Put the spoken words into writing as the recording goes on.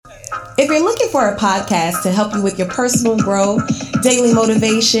If you're looking for a podcast to help you with your personal growth, daily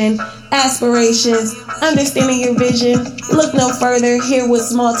motivation, aspirations, understanding your vision, look no further. Here with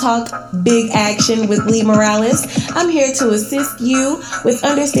Small Talk, Big Action with Lee Morales. I'm here to assist you with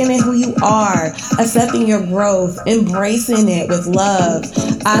understanding who you are, accepting your growth, embracing it with love.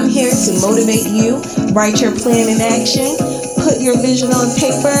 I'm here to motivate you, write your plan in action, put your vision on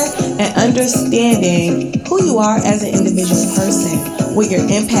paper, and understanding who you are as an individual person, what your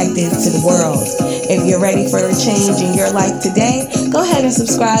impact is to the world. If you're ready for a change in your life today, go ahead and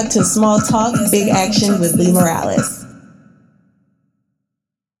subscribe to Small Talk, Big Action with Lee Morales.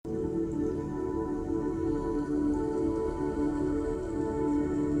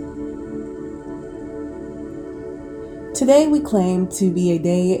 Today we claim to be a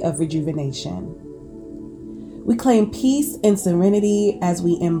day of rejuvenation. We claim peace and serenity as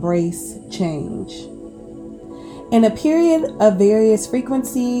we embrace change. In a period of various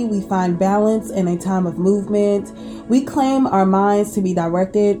frequency, we find balance in a time of movement. We claim our minds to be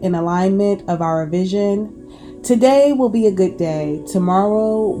directed in alignment of our vision. Today will be a good day.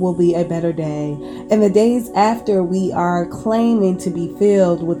 Tomorrow will be a better day. And the days after, we are claiming to be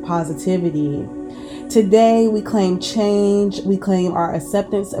filled with positivity. Today, we claim change. We claim our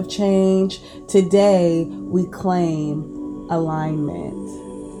acceptance of change. Today, we claim alignment.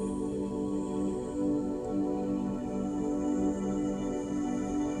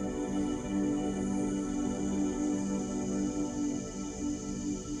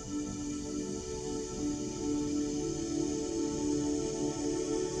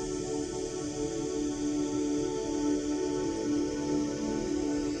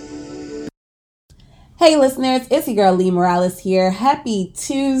 Hey listeners, it's your girl Lee Morales here. Happy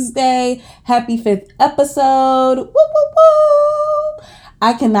Tuesday. Happy 5th episode. Woo, woo, woo.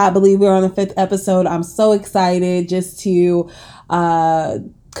 I cannot believe we're on the 5th episode. I'm so excited just to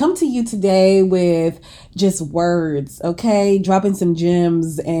come to you today with just words, okay? Dropping some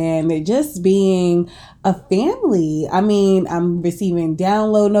gems and just being a family. I mean, I'm receiving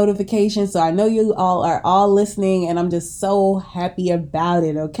download notifications, so I know you all are all listening, and I'm just so happy about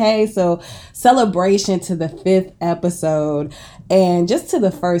it, okay? So celebration to the 5th episode and just to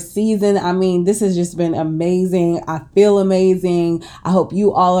the first season. I mean, this has just been amazing. I feel amazing. I hope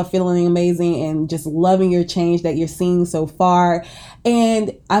you all are feeling amazing and just loving your change that you're seeing so far.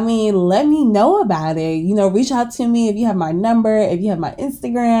 And I mean, let me know about it. You know, reach out to me if you have my number, if you have my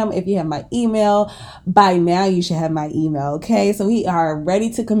Instagram, if you have my email. By now, you should have my email, okay? So we are ready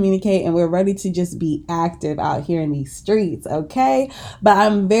to communicate and we're ready to just be active out here in these streets, okay? But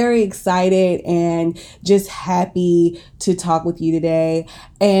I'm very excited and just happy to talk with you today.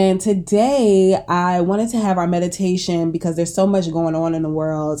 And today, I wanted to have our meditation because there's so much going on in the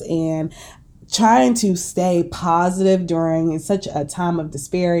world, and trying to stay positive during such a time of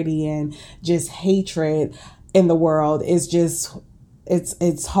disparity and just hatred in the world is just,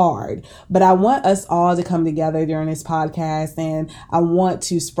 it's hard. But I want us all to come together during this podcast, and I want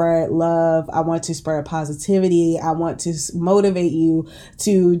to spread love. I want to spread positivity. I want to motivate you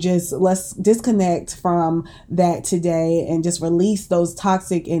to just, let's disconnect from that today and just release those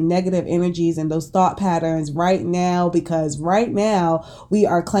toxic and negative energies and those thought patterns right now, because right now we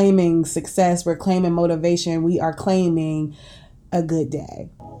are claiming success. We're claiming motivation. We are claiming a good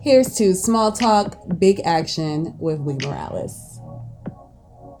day. Here's to Small Talk, Big Action with Lee Morales.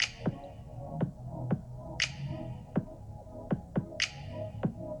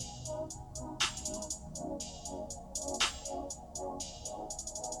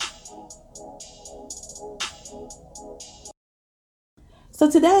 So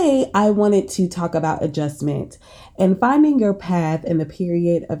today I wanted to talk about adjustment and finding your path in the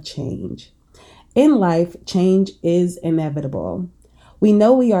period of change. In life, change is inevitable. We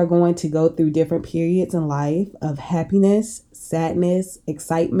know we are going to go through different periods in life of happiness, sadness,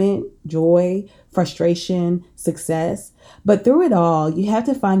 excitement, joy, frustration, success. But through it all, you have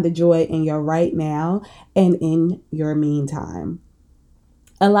to find the joy in your right now and in your meantime.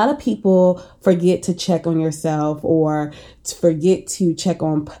 A lot of people forget to check on yourself or forget to check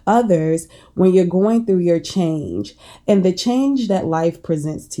on others when you're going through your change and the change that life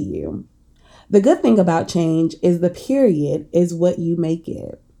presents to you. The good thing about change is the period is what you make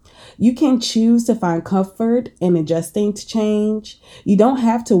it. You can choose to find comfort in adjusting to change. You don't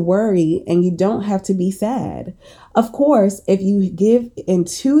have to worry and you don't have to be sad. Of course, if you give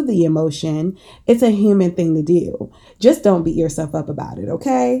into the emotion, it's a human thing to do. Just don't beat yourself up about it,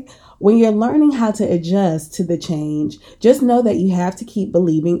 okay? When you're learning how to adjust to the change, just know that you have to keep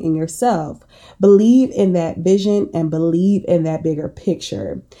believing in yourself. Believe in that vision and believe in that bigger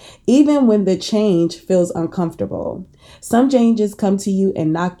picture, even when the change feels uncomfortable. Some changes come to you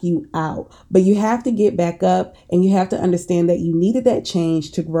and knock you out, but you have to get back up and you have to understand that you needed that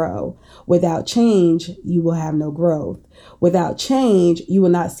change to grow. Without change, you will have no growth. Without change, you will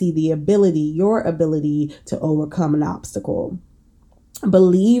not see your ability to overcome an obstacle.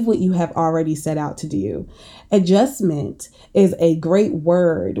 Believe what you have already set out to do. Adjustment is a great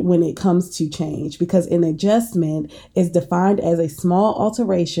word when it comes to change because an adjustment is defined as a small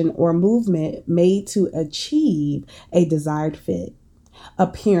alteration or movement made to achieve a desired fit,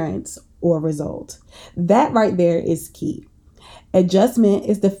 appearance, or result. That right there is key. Adjustment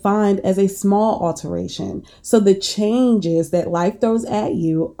is defined as a small alteration. So the changes that life throws at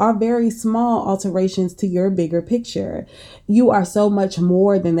you are very small alterations to your bigger picture. You are so much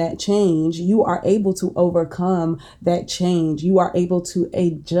more than that change. You are able to overcome that change. You are able to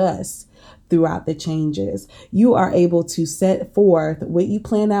adjust throughout the changes. You are able to set forth what you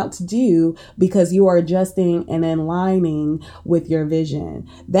plan out to do because you are adjusting and aligning with your vision.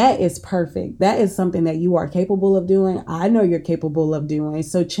 That is perfect. That is something that you are capable of doing. I know you're capable of doing.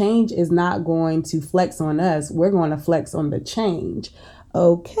 So change is not going to flex on us. We're going to flex on the change.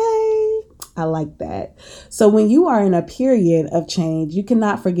 Okay. I like that. So when you are in a period of change, you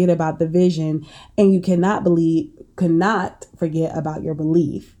cannot forget about the vision and you cannot forget about your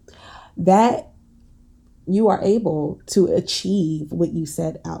belief that you are able to achieve what you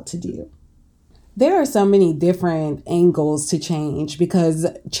set out to do. There are so many different angles to change because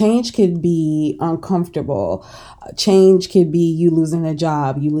change could be uncomfortable. Change could be you losing a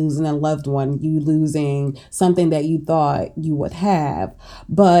job, you losing a loved one, you losing something that you thought you would have.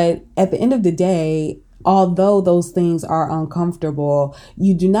 But at the end of the day, although those things are uncomfortable,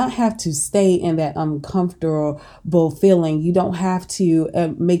 you do not have to stay in that uncomfortable feeling. You don't have to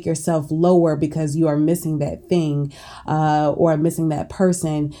make yourself lower because you are missing that thing or missing that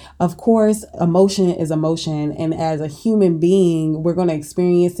person. Of course, emotion is emotion. And as a human being, we're going to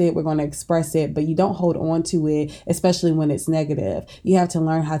experience it. We're going to express it, but you don't hold on to it, especially when it's negative. You have to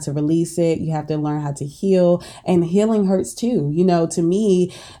learn how to release it. You have to learn how to heal, and healing hurts too. You know, to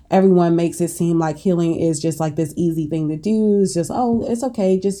me, everyone makes it seem like healing is just like this easy thing to do. It's just, oh, it's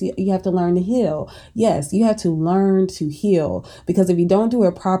okay. Just you have to learn to heal. Yes, you have to learn to heal because if you don't do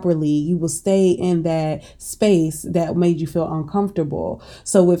it properly, you will stay in that space that made you feel uncomfortable.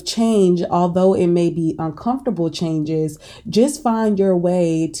 So with change, although it may be uncomfortable changes, just find your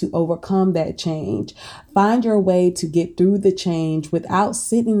way to overcome that change. Find your way to get through the change without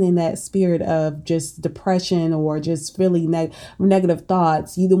sitting in that spirit of just depression or just really negative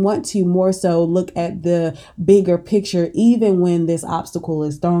thoughts. You want to more so look at the bigger picture, even when this obstacle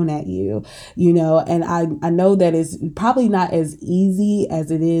is thrown at you, you know, and I know that is probably not as easy as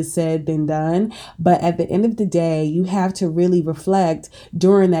it is said than done. But at the end of the day, you have to really reflect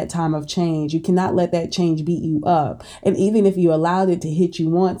during that time of change. You cannot let that change beat you up. And even if you allowed it to hit you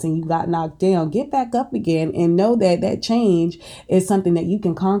once and you got knocked down, get back up again and know that that change is something that you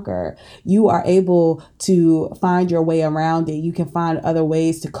can conquer. You are able to find your way around it. You can find other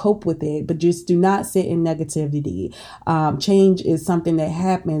ways to cope with it, but just do not sit in negativity. Change is something that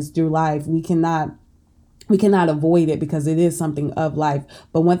happens through life. We cannot avoid it because it is something of life.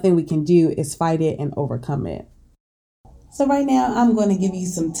 But one thing we can do is fight it and overcome it. So right now, I'm going to give you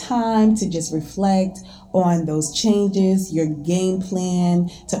some time to just reflect on those changes, your game plan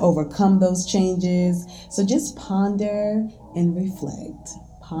to overcome those changes. So just ponder and reflect.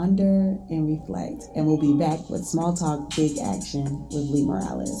 Ponder and reflect. And we'll be back with Small Talk, Big Action with Lee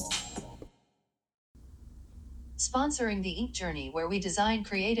Morales. Sponsoring the Ink Journey, where we design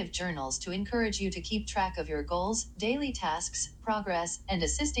creative journals to encourage you to keep track of your goals, daily tasks, progress, and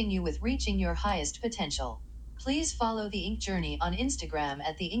assisting you with reaching your highest potential. Please follow The Ink Journey on Instagram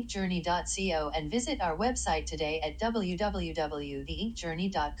at theinkjourney.co and visit our website today at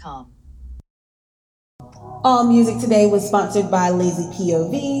www.theinkjourney.com. All music today was sponsored by Lazy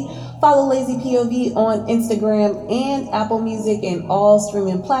POV. Follow Lazy POV on Instagram and Apple Music and all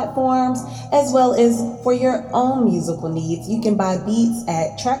streaming platforms, as well as for your own musical needs. You can buy beats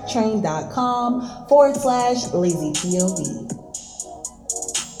at tracktrain.com/Lazy POV.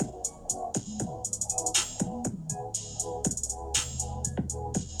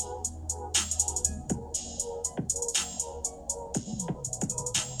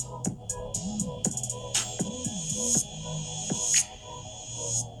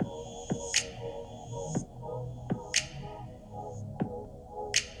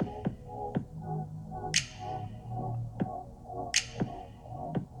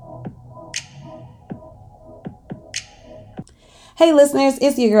 Hey listeners,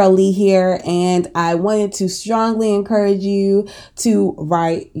 it's your girl Lee here, and I wanted to strongly encourage you to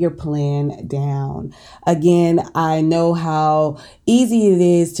write your plan down. Again, I know how easy it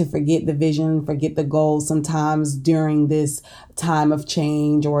is to forget the vision, forget the goals sometimes during this time of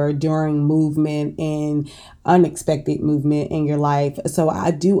change or during movement and unexpected movement in your life. So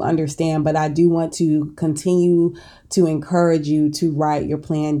I do understand, but I do want to continue to encourage you to write your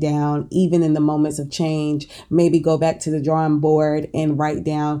plan down, even in the moments of change. Maybe go back to the drawing board and write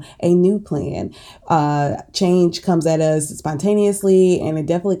down a new plan. Change comes at us spontaneously, and it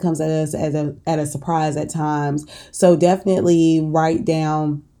definitely comes at us as at a surprise at times. So definitely write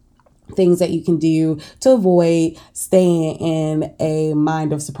down things that you can do to avoid staying in a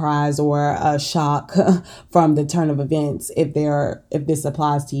mind of surprise or a shock from the turn of events if this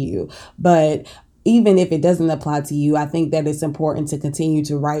applies to you. But even if it doesn't apply to you, I think that it's important to continue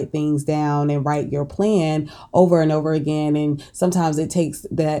to write things down and write your plan over and over again. And sometimes it takes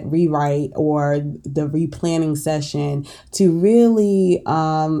that rewrite or the replanning session to really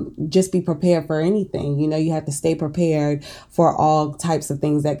just be prepared for anything. You know, you have to stay prepared for all types of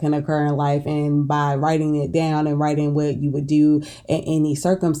things that can occur in life. And by writing it down and writing what you would do in any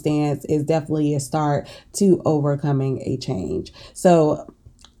circumstance is definitely a start to overcoming a change. So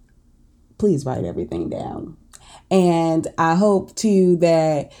please write everything down. And I hope too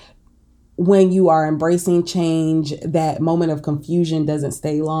that when you are embracing change, that moment of confusion doesn't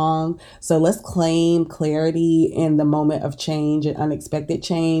stay long. So let's claim clarity in the moment of change and unexpected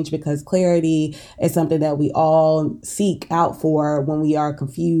change, because clarity is something that we all seek out for when we are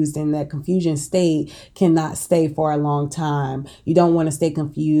confused, and that confusion state cannot stay for a long time. You don't want to stay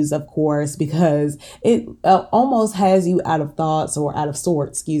confused, of course, because it almost has you out of thoughts or out of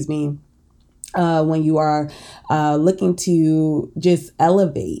sorts, when you are looking to just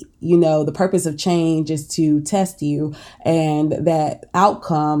elevate. You know, the purpose of change is to test you, and that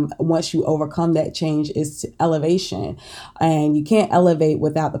outcome, once you overcome that change, is elevation. And you can't elevate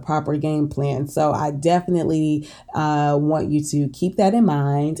without the proper game plan. So I definitely want you to keep that in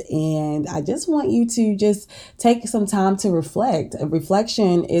mind. And I just want you to just take some time to reflect.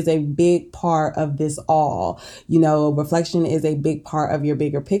 Reflection is a big part of this all. You know, reflection is a big part of your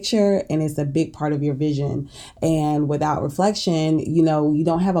bigger picture, and it's a big part of your vision. And without reflection, you know, you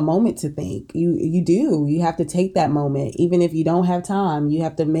don't have a moment to think. You have to take that moment. Even if you don't have time, you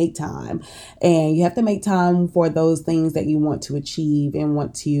have to make time, and you have to make time for those things that you want to achieve and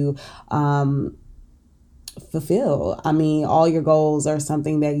want to fulfill. I mean, all your goals are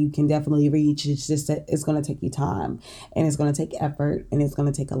something that you can definitely reach. It's just that it's going to take you time, and it's going to take effort, and it's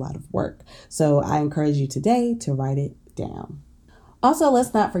going to take a lot of work. So I encourage you today to write it down. Also,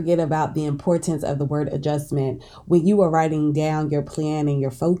 let's not forget about the importance of the word adjustment. When you are writing down your plan and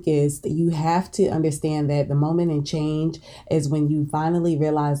your focus, you have to understand that the moment in change is when you finally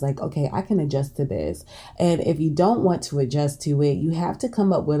realize, like, okay, I can adjust to this. And if you don't want to adjust to it, you have to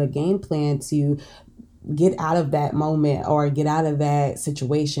come up with a game plan to get out of that moment or get out of that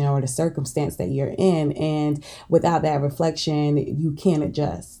situation or the circumstance that you're in. And without that reflection, you can't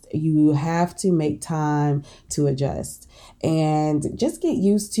adjust. You have to make time to adjust and just get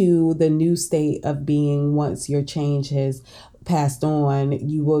used to the new state of being. Once your change has passed on,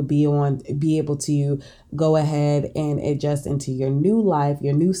 you will be able to go ahead and adjust into your new life,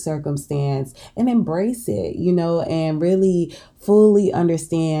 your new circumstance, and embrace it, you know, and really fully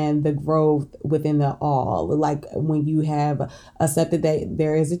understand the growth within it all. Like when you have accepted that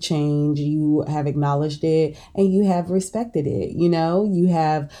there is a change, you have acknowledged it, and you have respected it, you know, you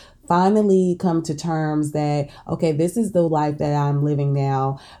have finally come to terms that, okay, this is the life that I'm living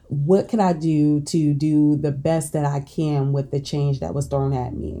now. What can I do to do the best that I can with the change that was thrown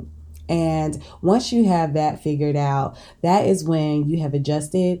at me? And once you have that figured out, that is when you have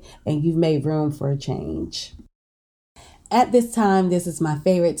adjusted and you've made room for a change. At this time, this is my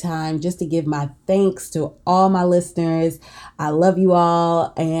favorite time just to give my thanks to all my listeners. I love you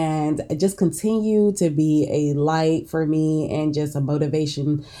all, and just continue to be a light for me and just a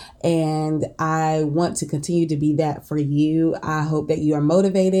motivation. And I want to continue to be that for you. I hope that you are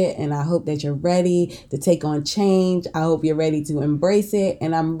motivated, and I hope that you're ready to take on change. I hope you're ready to embrace it.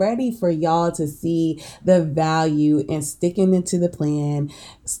 And I'm ready for y'all to see the value in sticking into the plan,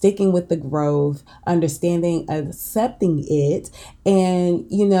 sticking with the growth, understanding, accepting doing it, and,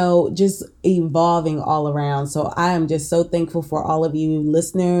 just evolving all around. So I am just so thankful for all of you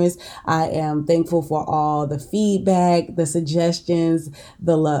listeners. I am thankful for all the feedback, the suggestions,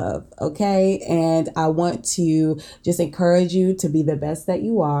 the love. Okay. And I want to just encourage you to be the best that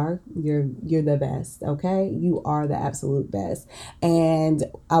you are. You're the best. Okay. You are the absolute best. And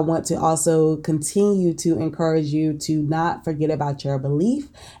I want to also continue to encourage you to not forget about your belief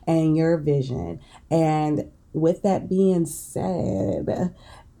and your vision. And with that being said,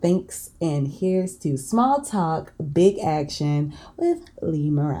 thanks, and here's to Small Talk, Big Action with Lee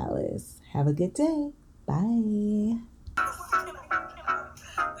Morales. Have a good day. Bye.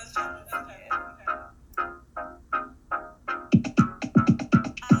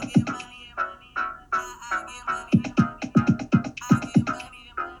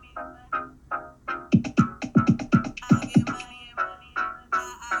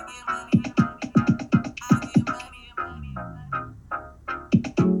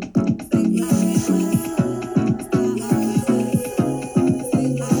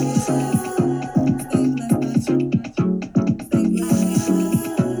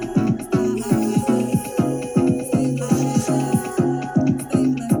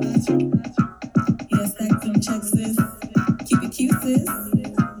 Keep it cute, sis.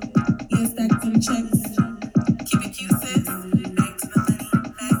 Yeah, stack them checks.